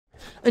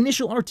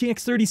Initial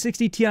RTX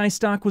 3060 Ti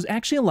stock was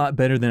actually a lot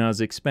better than I was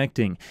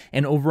expecting,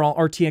 and overall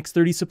RTX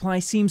 30 supply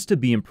seems to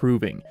be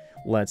improving.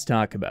 Let's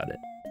talk about it.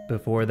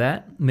 Before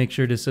that, make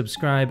sure to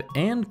subscribe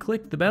and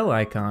click the bell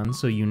icon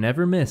so you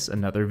never miss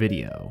another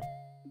video.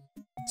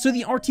 So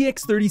the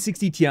RTX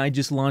 3060 Ti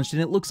just launched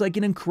and it looks like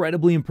an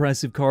incredibly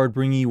impressive card,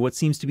 bringing you what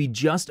seems to be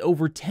just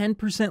over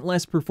 10%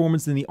 less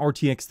performance than the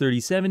RTX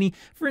 3070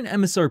 for an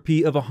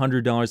MSRP of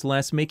 $100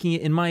 less, making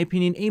it, in my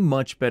opinion, a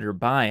much better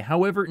buy.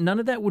 However, none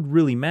of that would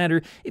really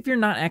matter if you're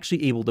not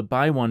actually able to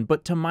buy one,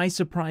 but to my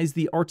surprise,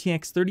 the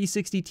RTX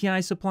 3060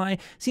 Ti supply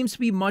seems to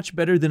be much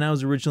better than I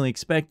was originally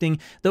expecting,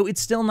 though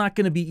it's still not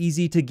going to be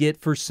easy to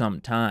get for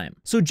some time.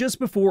 So just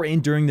before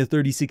and during the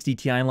 3060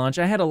 Ti launch,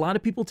 I had a lot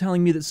of people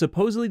telling me that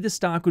supposedly the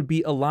stock would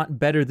be a lot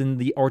better than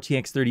the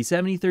RTX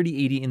 3070,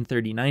 3080, and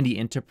 3090,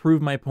 and to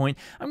prove my point,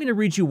 I'm going to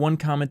read you one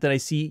comment that I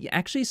see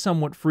actually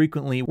somewhat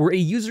frequently, where a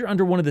user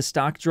under one of the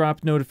stock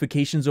drop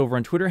notifications over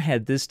on Twitter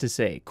had this to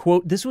say,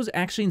 quote, "This was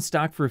actually in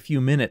stock for a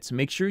few minutes.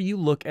 Make sure you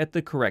look at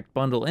the correct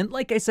bundle." And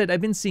like I said, I've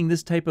been seeing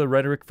this type of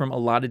rhetoric from a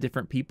lot of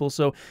different people,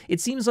 so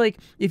it seems like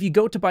if you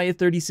go to buy a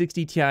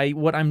 3060 Ti,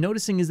 what I'm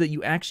noticing is that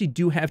you actually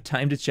do have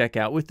time to check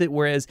out with it,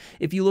 whereas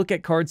if you look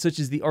at cards such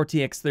as the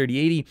RTX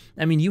 3080,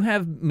 I mean, you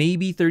have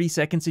maybe 30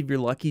 seconds if you're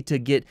lucky to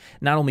get,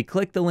 not only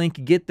click the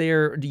link, get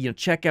there,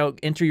 check out,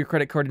 enter your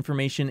credit card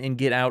information, and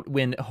get out,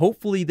 when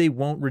hopefully they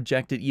won't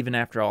reject it even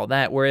after all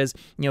that. Whereas,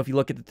 if you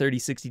look at the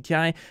 3060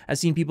 Ti, I've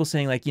seen people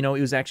saying like, it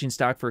was actually in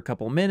stock for a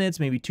couple minutes,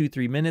 maybe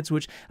 2-3 minutes,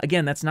 which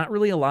again, that's not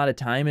really a lot of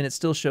time, and it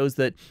still shows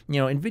that,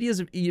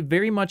 Nvidia's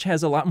very much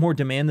has a lot more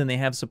demand than they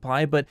have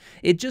supply, but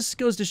it just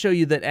goes to show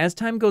you that as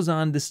time goes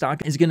on, the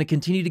stock is going to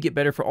continue to get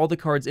better for all the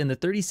cards. In the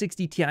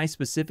 3060 Ti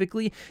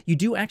specifically, you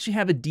do actually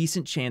have a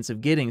decent chance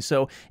of getting.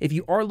 So if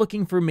you are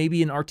looking for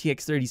maybe an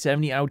RTX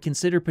 3070, I would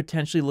consider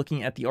potentially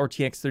looking at the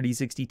RTX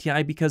 3060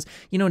 Ti because,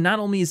 not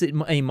only is it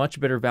a much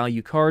better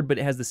value card, but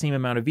it has the same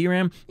amount of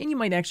VRAM, and you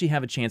might actually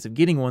have a chance of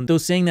getting one. Though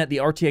saying that, the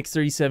RTX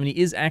 3070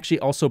 is actually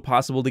also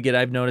possible to get.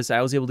 I've noticed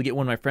I was able to get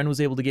one, my friend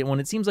was able to get one.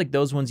 It seems like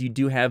those ones you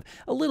do have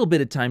a little bit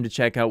of time to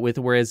check out with,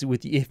 whereas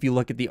if you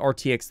look at the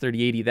RTX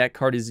 3080, that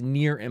card is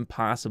near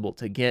impossible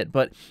to get.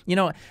 But,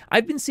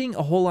 I've been seeing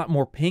a whole lot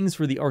more pings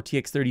for the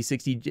RTX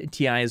 3060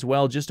 Ti as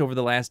well. Just over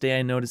the last day,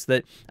 I noticed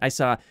that I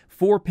saw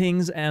 4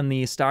 pings on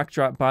the stock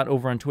drop bot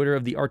over on Twitter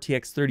of the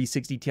RTX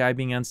 3060 Ti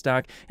being on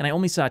stock, and I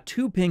only saw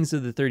 2 pings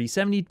of the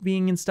 3070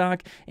 being in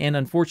stock, and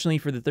unfortunately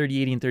for the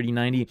 3080 and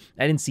 3090,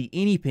 I didn't see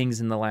any pings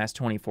in the last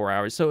 24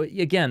 hours. So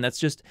again, that's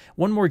just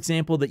one more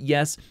example that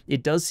yes,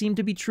 it does seem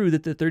to be true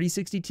that the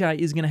 3060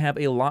 Ti is going to have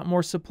a lot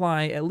more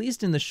supply, at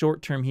least in the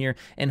short term here,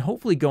 and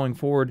hopefully going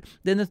forward,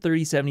 than the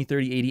 3070,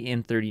 3080,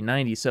 and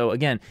 3090. So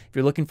again, if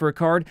you're looking for a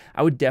card,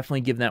 I would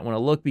definitely give that one a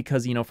look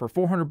because, for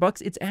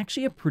 $400, it's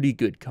actually a pretty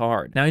good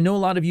card. Now, I know a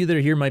lot of you that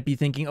are here might be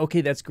thinking,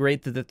 okay, that's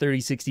great that the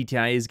 3060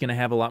 Ti is going to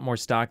have a lot more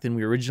stock than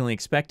we were originally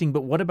expecting,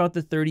 but what about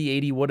the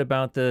 3080? What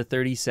about the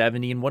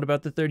 3070? And what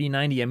about the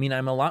 3090? I mean,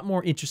 I'm a lot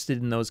more interested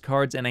in those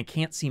cards, and I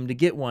can't seem to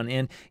get one.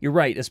 And you're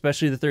right,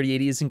 especially the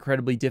 3080 is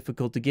incredibly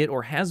difficult to get,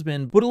 or has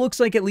been, but it looks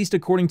like, at least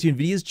according to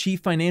Nvidia's Chief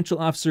Financial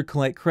Officer,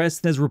 Colette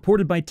Kress, as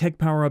reported by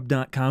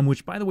TechPowerUp.com,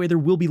 which, by the way, there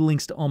will be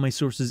links to all my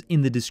sources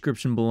in the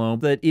description below,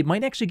 that it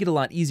might actually get a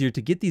lot easier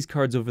to get these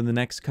cards over the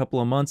next couple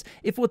of months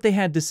if what they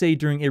had to say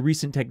during a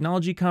recent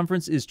technology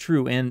conference is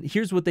true. And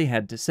here's what they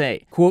had to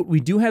say. Quote, "We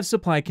do have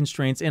supply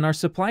constraints, and our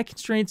supply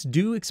constraints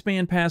do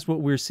expand past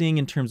what we're seeing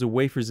in terms of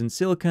wafers and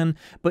silicon,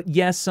 but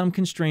yes, some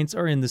constraints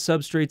are in the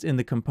substrates and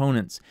the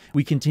components.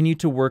 We continue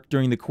to work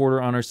during the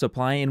quarter on our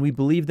supply, and we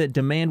believe that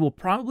demand will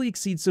probably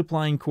exceed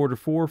supply in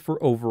Q4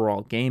 for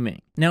overall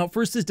gaming." Now, at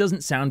first, this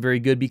doesn't sound very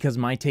good because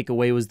my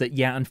takeaway was that,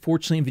 yeah,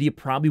 unfortunately, Nvidia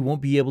probably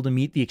won't be able to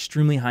meet the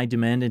extremely high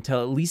demand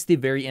until at least the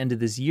very end of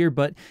this year,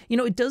 but,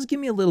 it does give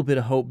me a little bit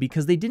of hope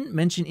because they didn't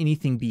mention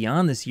anything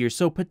beyond this year,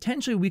 so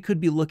potentially we could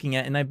be looking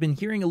at, and I've been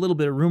hearing a little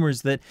bit of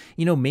rumors that,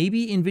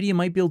 maybe Nvidia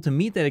might be able to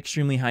meet that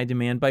extremely high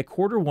demand by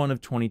Q1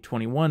 of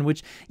 2021,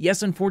 which,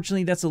 yes,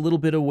 unfortunately, that's a little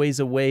bit of ways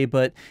away,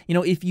 but,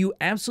 if you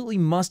absolutely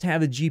must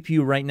have a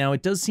GPU right now,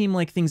 it does seem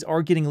like things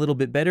are getting a little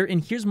bit better,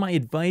 and here's my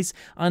advice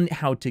on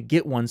how to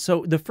get one.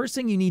 So the first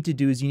thing you need to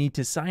do is you need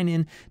to sign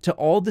in to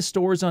all the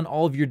stores on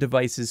all of your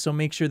devices, so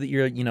make sure that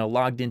you're,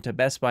 logged into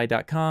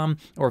bestbuy.com,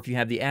 or if you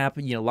have the app,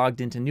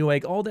 logged into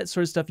Newegg, all that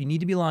sort of stuff, you need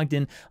to be logged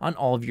in on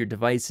all of your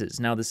devices.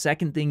 Now, the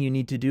second thing you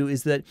need to do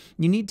is that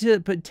you need to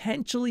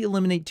potentially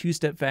eliminate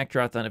two-step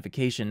factor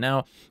authentication.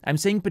 Now, I'm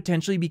saying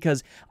potentially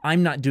because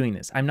I'm not doing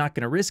this. I'm not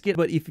going to risk it,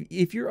 but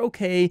if you're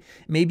okay,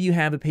 maybe you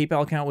have a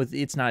PayPal account with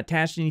it's not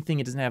attached to anything,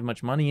 it doesn't have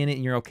much money in it,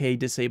 and you're okay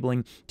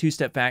disabling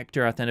two-step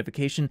factor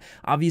authentication.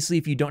 Obviously,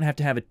 if you don't have have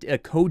to have a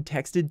code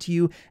texted to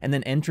you and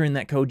then enter in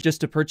that code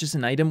just to purchase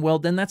an item, well,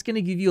 then that's going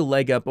to give you a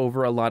leg up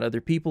over a lot of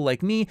other people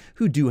like me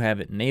who do have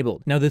it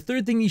enabled. Now, the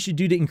third thing you should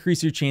do to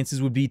increase your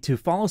chances would be to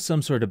follow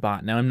some sort of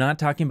bot. Now, I'm not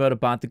talking about a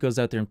bot that goes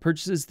out there and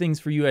purchases things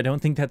for you. I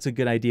don't think that's a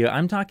good idea.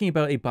 I'm talking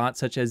about a bot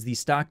such as the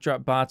stock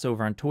drop bots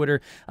over on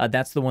Twitter.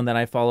 That's the one that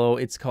I follow.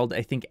 It's called,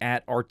 I think,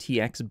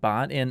 @RTX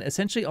bot. And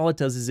essentially all it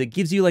does is it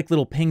gives you like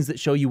little pings that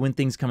show you when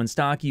things come in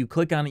stock. You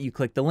click on it, you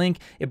click the link,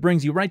 it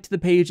brings you right to the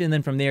page, and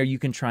then from there you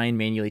can try and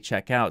manually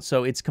check out.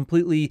 So it's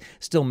completely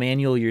still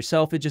manual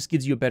yourself. It just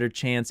gives you a better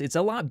chance. It's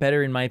a lot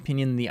better, in my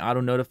opinion, than the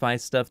auto notify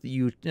stuff that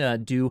you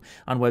do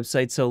on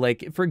websites. So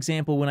like, for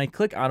example, when I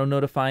click auto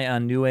notify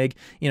on Newegg,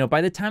 you know,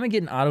 by the time I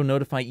get an auto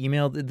notify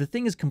email, the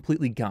thing is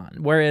completely gone.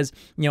 Whereas,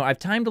 you know, I've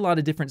timed a lot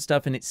of different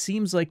stuff, and it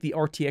seems like the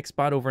RTX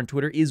bot over on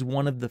Twitter is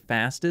one of the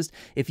fastest.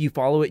 If you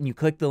follow it and you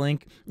click the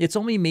link, it's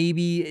only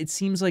maybe, it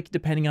seems like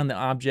depending on the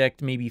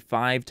object, maybe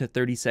 5 to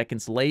 30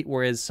 seconds late,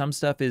 whereas some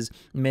stuff is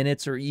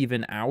minutes or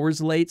even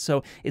hours late.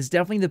 So it's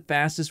definitely the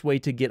fastest way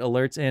to get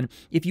alerts. And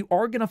if you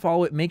are going to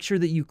follow it, make sure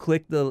that you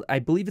click the, I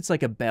believe it's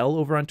like a bell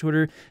over on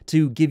Twitter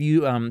to give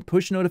you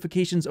push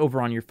notifications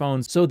over on your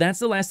phone. So that's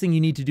the last thing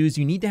you need to do, is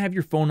you need to have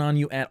your phone on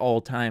you at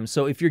all times.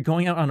 So if you're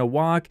going out on a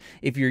walk,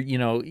 if you're, you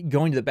know,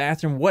 going to the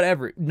bathroom,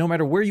 whatever, no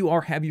matter where you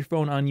are, have your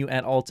phone on you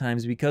at all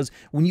times, because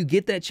when you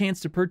get that chance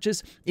to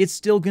purchase, it's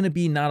still going to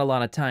be not a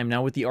lot of time.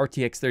 Now with the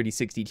RTX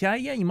 3060 Ti,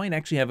 yeah, you might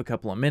actually have a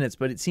couple of minutes,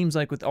 but it seems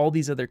like with all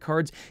these other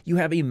cards, you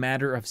have a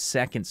matter of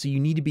seconds. So you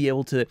need to be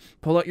able to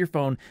pull out your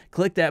phone,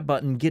 click that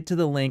button, get to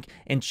the link,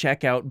 and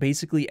check out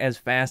basically as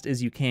fast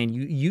as you can.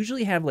 You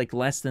usually have like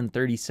less than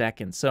 30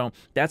 seconds. So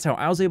that's how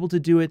I was able to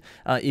do it.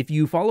 If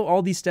you follow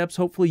all these steps,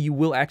 hopefully you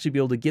will actually be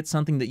able to get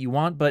something that you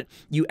want, but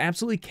you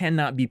absolutely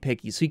cannot be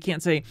picky. So you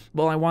can't say,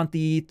 well, I want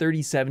the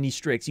 3070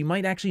 Strix. You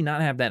might actually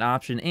not have that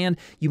option, and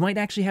you might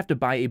actually have to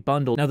buy a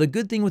bundle. Now, the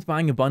good thing with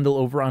buying a bundle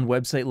over on a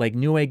website like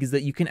Newegg is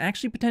that you can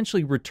actually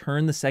potentially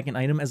return the second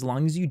item as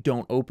long as you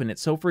don't open it.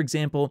 So for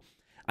example,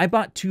 I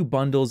bought 2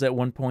 bundles at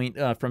one point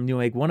from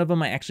Newegg. One of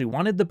them I actually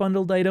wanted the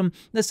bundled item.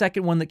 The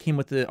second one that came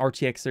with the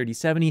RTX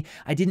 3070,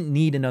 I didn't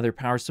need another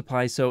power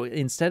supply. So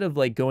instead of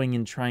like going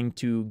and trying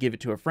to give it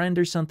to a friend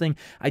or something,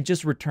 I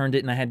just returned it,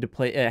 and I had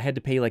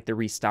to pay like the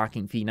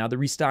restocking fee. Now the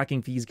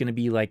restocking fee is going to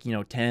be like, you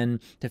know, $10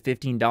 to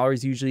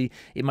 $15 usually.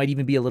 It might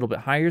even be a little bit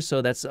higher.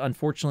 So that's,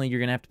 unfortunately, you're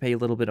going to have to pay a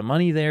little bit of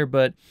money there.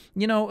 But,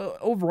 you know,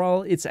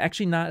 overall, it's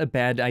actually not a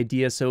bad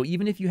idea. So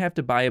even if you have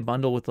to buy a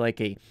bundle with like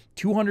a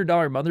 $200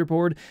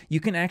 motherboard, you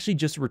can actually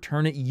just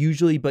return it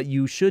usually, but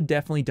you should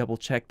definitely double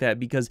check that,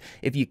 because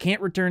if you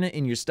can't return it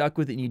and you're stuck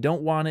with it and you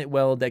don't want it,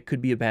 well, that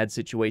could be a bad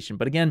situation.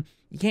 But again,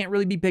 you can't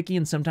really be picky,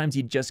 and sometimes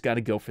you just got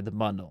to go for the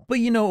bundle. But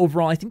you know,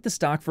 overall, I think the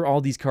stock for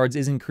all these cards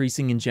is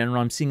increasing in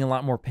general. I'm seeing a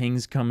lot more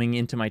pings coming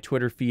into my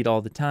Twitter feed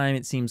all the time.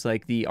 It seems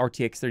like the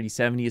RTX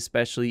 3070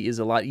 especially is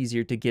a lot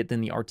easier to get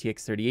than the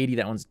RTX 3080.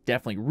 That one's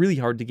definitely really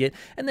hard to get.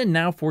 And then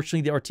now,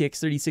 fortunately, the RTX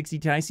 3060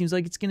 Ti seems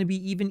like it's going to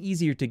be even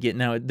easier to get.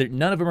 Now,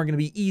 none of them are going to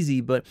be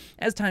easy, but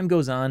as time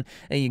goes on,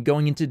 and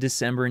going into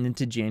December and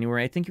into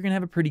January, I think you're going to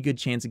have a pretty good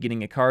chance of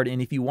getting a card.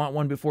 And if you want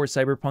one before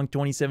Cyberpunk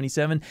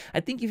 2077, I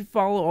think if you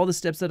follow all the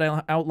steps that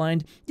I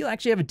outlined, you'll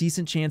actually have a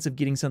decent chance of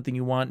getting something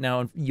you want.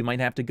 Now, you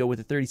might have to go with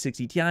a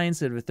 3060 Ti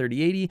instead of a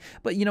 3080,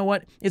 but you know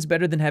what? It's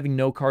better than having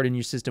no card in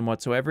your system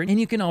whatsoever, and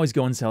you can always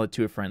go and sell it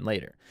to a friend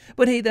later.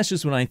 But hey, that's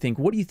just what I think.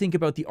 What do you think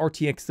about the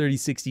RTX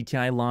 3060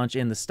 Ti launch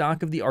and the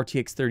stock of the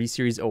RTX 30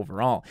 series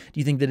overall? Do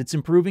you think that it's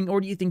improving,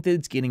 or do you think that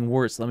it's getting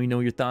worse? Let me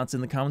know your thoughts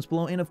in the comments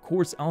below, and of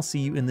course, I'll see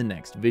you in the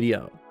next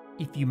video.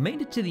 If you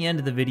made it to the end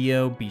of the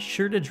video, be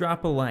sure to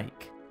drop a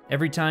like.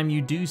 Every time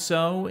you do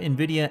so,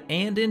 Nvidia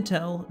and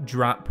Intel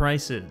drop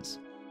prices.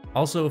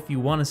 Also, if you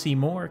want to see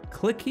more,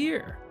 click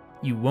here.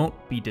 You won't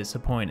be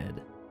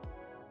disappointed.